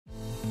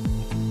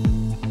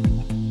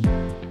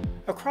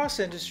Across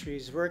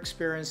industries, we're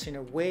experiencing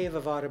a wave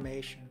of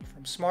automation,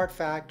 from smart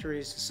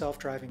factories to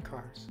self-driving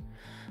cars.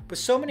 With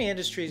so many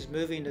industries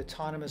moving to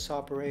autonomous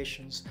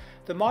operations,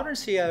 the modern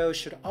CIO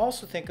should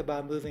also think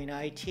about moving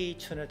IT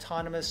to an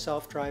autonomous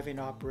self-driving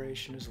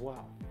operation as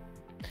well.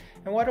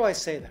 And why do I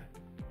say that?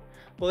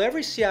 Well,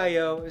 every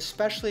CIO,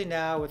 especially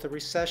now with a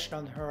recession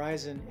on the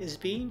horizon, is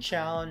being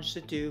challenged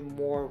to do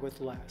more with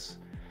less.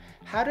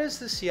 How does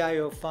the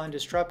CIO fund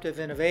disruptive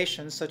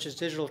innovations such as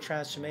digital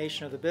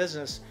transformation of the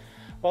business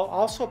while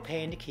also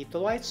paying to keep the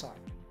lights on?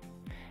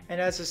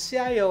 And as the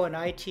CIO and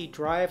IT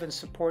drive and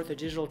support the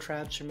digital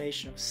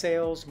transformation of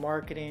sales,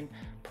 marketing,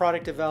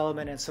 product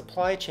development, and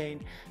supply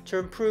chain to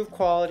improve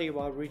quality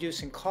while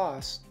reducing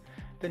costs,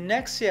 the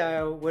next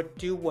CIO would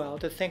do well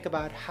to think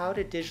about how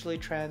to digitally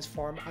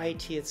transform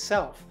IT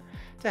itself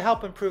to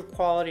help improve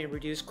quality and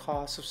reduce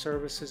costs of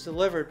services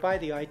delivered by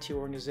the IT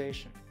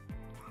organization.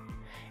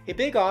 A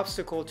big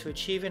obstacle to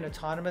achieving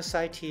autonomous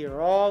IT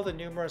are all the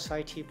numerous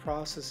IT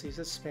processes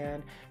that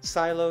span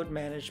siloed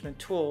management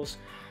tools,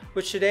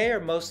 which today are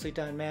mostly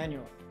done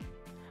manually.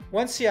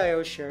 One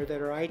CIO shared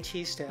that her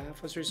IT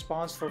staff was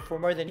responsible for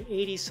more than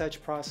 80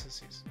 such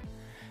processes.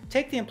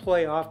 Take the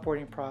employee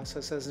offboarding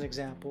process as an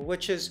example,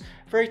 which is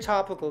very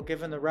topical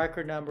given the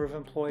record number of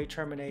employee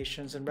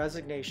terminations and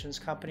resignations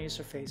companies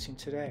are facing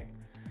today.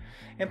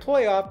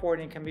 Employee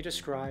offboarding can be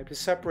described as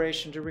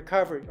separation to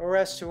recovery, or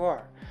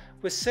S2R,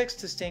 with 6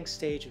 distinct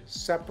stages: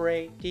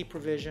 separate,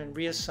 deprovision,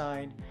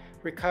 reassign,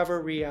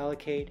 recover,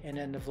 reallocate, and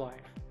end of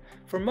life.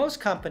 For most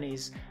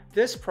companies,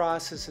 this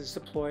process is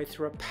deployed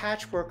through a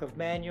patchwork of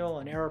manual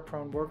and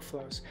error-prone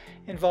workflows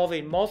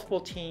involving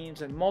multiple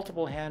teams and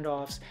multiple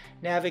handoffs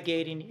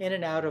navigating in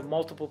and out of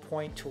multiple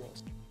point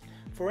tools.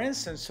 For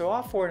instance, to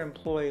offboard an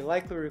employee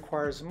likely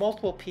requires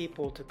multiple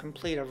people to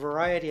complete a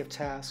variety of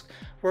tasks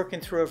working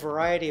through a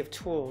variety of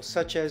tools,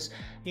 such as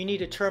you need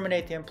to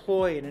terminate the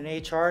employee in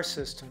an HR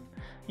system.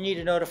 You need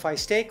to notify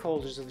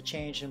stakeholders of the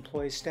change in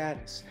employee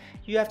status.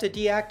 You have to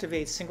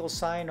deactivate single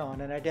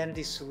sign-on and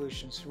identity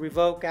solutions,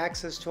 revoke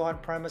access to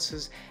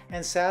on-premises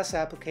and SaaS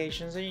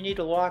applications, and you need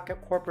to lock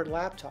up corporate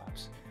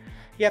laptops.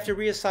 You have to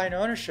reassign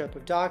ownership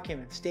of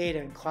documents, data,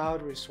 and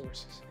cloud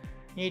resources.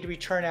 You need to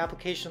return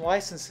application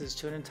licenses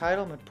to an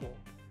entitlement pool.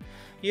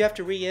 You have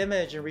to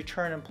re-image and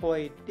return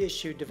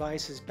employee-issued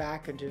devices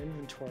back into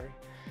inventory.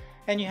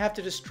 And you have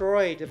to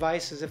destroy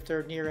devices if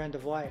they're near end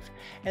of life.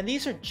 And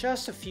these are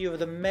just a few of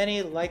the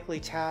many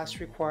likely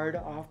tasks required to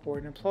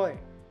offboard an employee.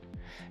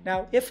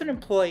 Now, if an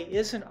employee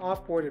isn't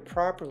offboarded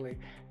properly,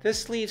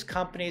 this leaves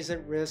companies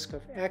at risk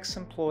of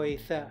ex-employee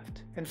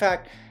theft. In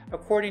fact,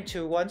 according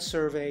to one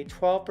survey,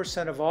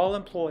 12% of all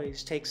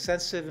employees take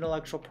sensitive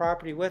intellectual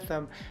property with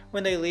them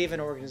when they leave an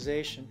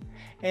organization.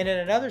 And in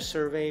another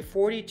survey,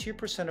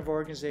 42% of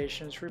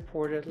organizations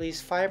report at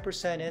least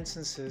 5%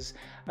 instances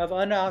of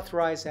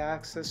unauthorized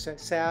access to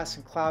SaaS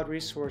and cloud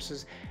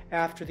resources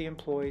after the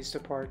employee's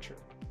departure.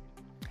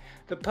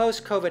 The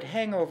post-COVID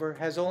hangover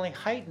has only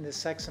heightened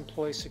this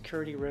ex-employee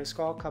security risk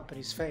all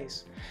companies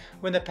face.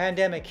 When the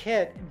pandemic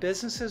hit,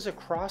 businesses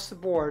across the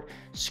board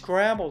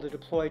scrambled to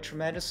deploy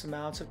tremendous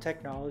amounts of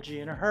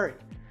technology in a hurry.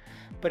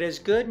 But as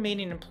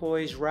good-meaning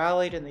employees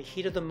rallied in the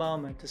heat of the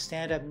moment to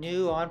stand up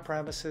new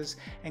on-premises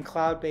and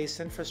cloud-based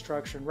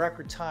infrastructure in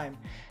record time,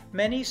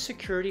 many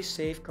security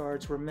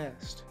safeguards were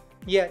missed.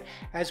 Yet,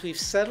 as we've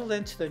settled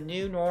into the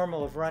new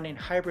normal of running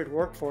hybrid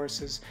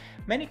workforces,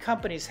 many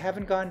companies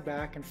haven't gone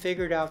back and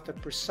figured out the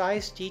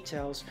precise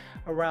details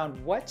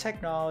around what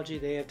technology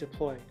they have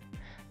deployed,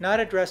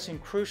 not addressing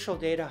crucial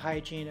data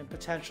hygiene and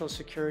potential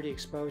security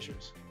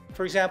exposures.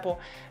 For example,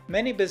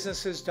 many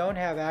businesses don't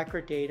have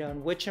accurate data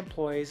on which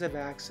employees have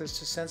access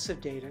to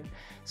sensitive data,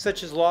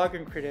 such as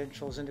login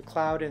credentials into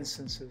cloud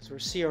instances or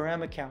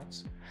CRM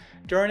accounts.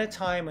 During a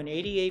time when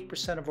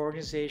 88% of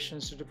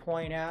organizations are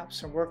deploying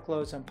apps and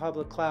workloads on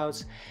public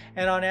clouds,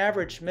 and on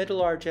average, mid to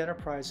large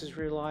enterprises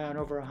rely on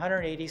over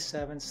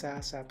 187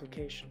 SaaS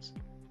applications.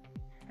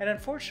 And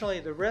unfortunately,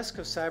 the risk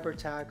of cyber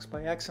attacks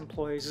by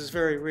ex-employees is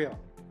very real.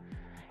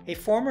 A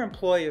former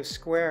employee of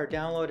Square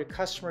downloaded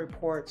customer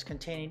reports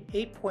containing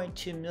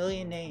 8.2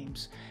 million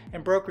names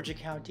and brokerage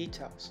account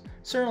details,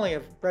 certainly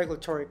a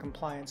regulatory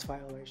compliance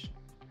violation.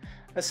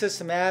 A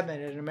system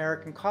admin at an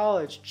American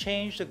college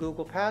changed a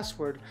Google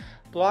password,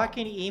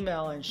 blocking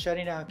email and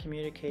shutting down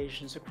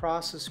communications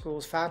across the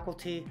school's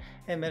faculty,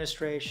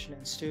 administration,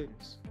 and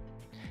students.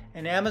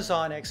 An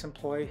Amazon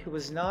ex-employee who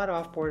was not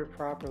offboarded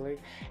properly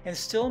and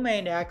still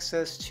maintained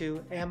access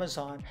to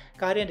Amazon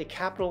got into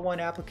Capital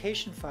One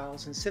application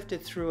files and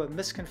sifted through a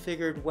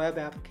misconfigured web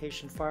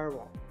application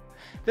firewall.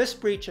 This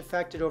breach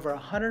affected over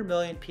 100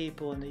 million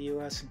people in the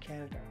US and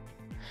Canada.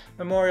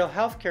 Memorial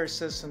Healthcare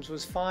Systems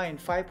was fined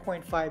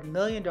 $5.5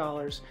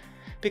 million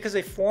because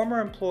a former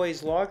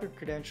employee's login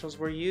credentials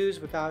were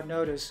used without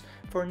notice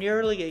for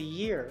nearly a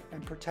year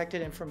and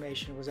protected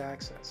information was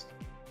accessed.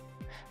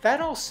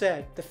 That all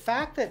said, the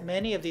fact that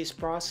many of these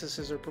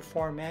processes are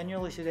performed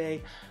manually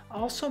today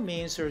also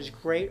means there is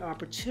great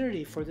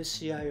opportunity for the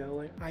CIO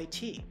and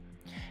IT.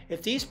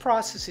 If these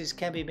processes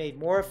can be made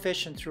more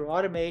efficient through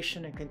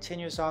automation and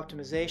continuous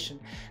optimization,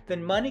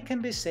 then money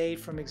can be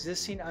saved from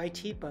existing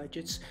IT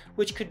budgets,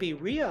 which could be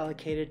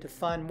reallocated to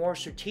fund more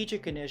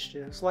strategic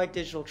initiatives like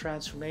digital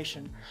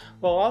transformation,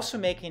 while also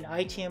making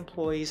IT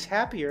employees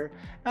happier,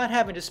 not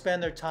having to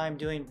spend their time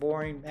doing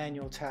boring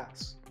manual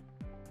tasks.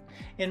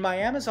 In my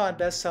Amazon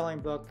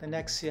best-selling book, The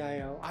Next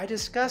CIO, I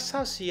discuss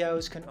how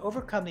CIOs can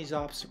overcome these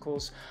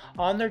obstacles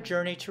on their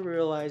journey to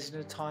realize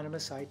an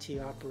autonomous IT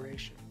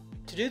operation.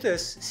 To do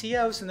this,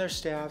 CIOs and their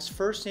staffs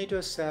first need to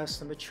assess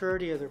the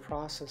maturity of their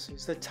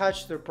processes that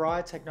touch their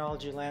broad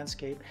technology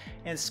landscape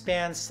and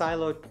span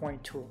siloed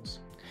point tools.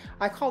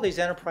 I call these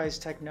enterprise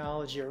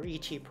technology or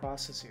ET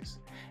processes.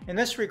 In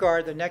this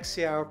regard, the Next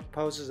CIO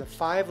proposes a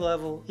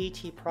 5-level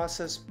ET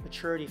process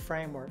maturity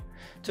framework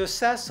to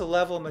assess the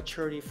level of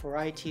maturity for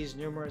IT's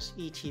numerous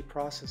ET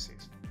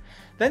processes.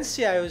 Then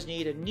CIOs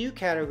need a new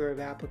category of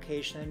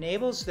application that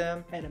enables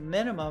them, at a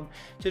minimum,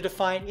 to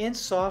define in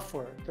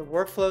software the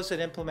workflows that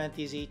implement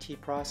these ET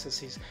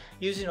processes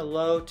using a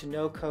low to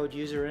no-code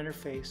user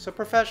interface, so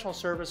professional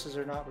services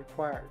are not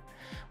required.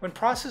 When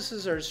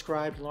processes are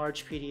described in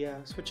large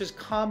PDFs, which is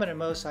common in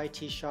most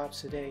IT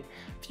shops today,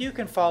 few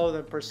can follow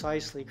them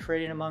precisely,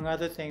 creating, among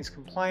other things,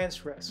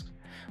 compliance risks.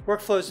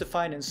 Workflows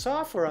defined in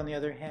software, on the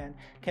other hand,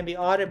 can be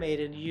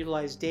automated and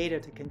utilize data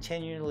to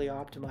continually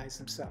optimize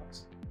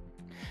themselves.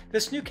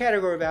 This new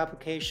category of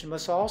application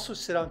must also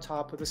sit on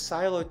top of the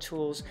siloed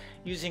tools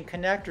using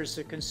connectors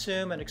to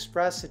consume and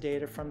express the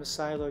data from the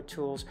siloed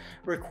tools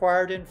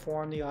required to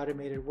inform the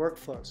automated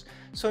workflows,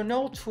 so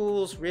no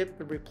tools rip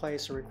and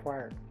replace are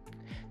required.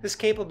 This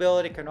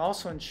capability can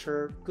also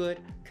ensure good,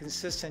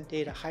 consistent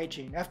data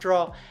hygiene. After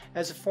all,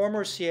 as a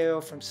former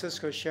CIO from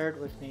Cisco shared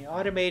with me,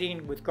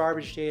 automating with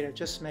garbage data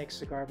just makes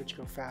the garbage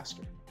go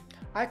faster.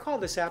 I call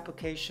this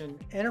application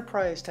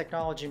Enterprise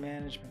Technology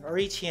Management, or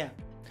ETM.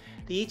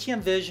 The ETM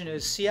vision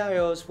is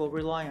CIOs will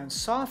rely on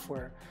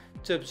software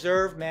to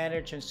observe,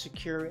 manage, and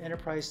secure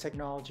enterprise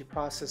technology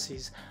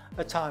processes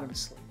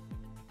autonomously.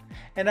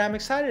 And I'm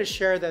excited to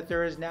share that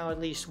there is now at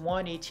least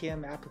one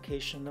ETM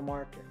application in the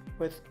market,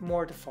 with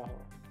more to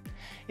follow.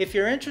 If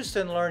you're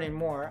interested in learning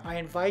more, I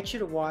invite you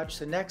to watch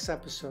the next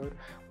episode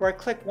where I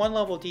click one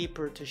level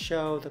deeper to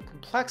show the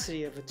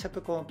complexity of a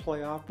typical employee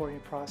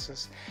offboarding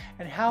process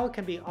and how it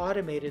can be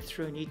automated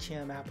through an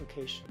ETM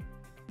application.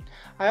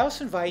 I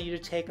also invite you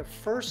to take a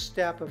first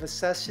step of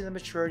assessing the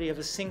maturity of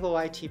a single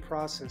IT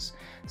process,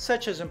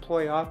 such as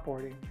employee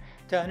offboarding,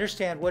 to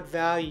understand what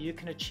value you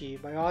can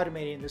achieve by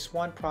automating this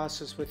one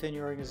process within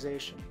your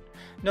organization,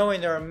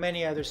 knowing there are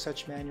many other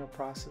such manual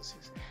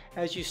processes,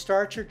 as you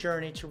start your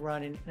journey to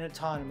running an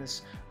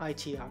autonomous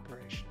IT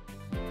operation.